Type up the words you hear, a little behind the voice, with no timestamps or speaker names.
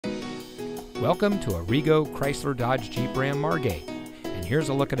Welcome to Arrigo Chrysler Dodge Jeep Ram Margate. And here's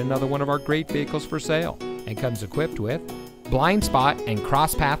a look at another one of our great vehicles for sale, and comes equipped with blind spot and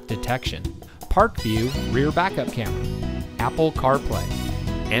cross path detection, park view rear backup camera, Apple CarPlay,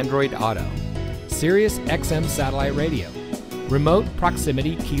 Android Auto, Sirius XM satellite radio, remote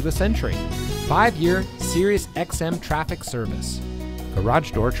proximity keyless entry, 5-year Sirius XM traffic service, garage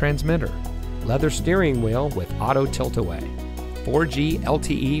door transmitter, leather steering wheel with auto tilt-away, 4G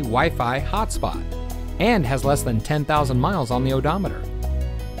LTE Wi-Fi hotspot, and has less than 10,000 miles on the odometer.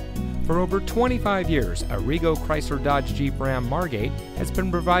 For over 25 years, Arrigo Chrysler Dodge Jeep Ram Margate has been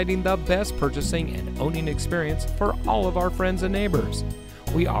providing the best purchasing and owning experience for all of our friends and neighbors.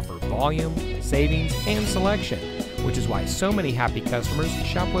 We offer volume, savings, and selection, which is why so many happy customers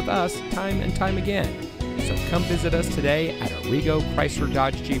shop with us time and time again. So come visit us today at Arrigo Chrysler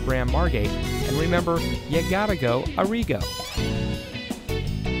Dodge Jeep Ram Margate, and remember, you gotta go Arrigo.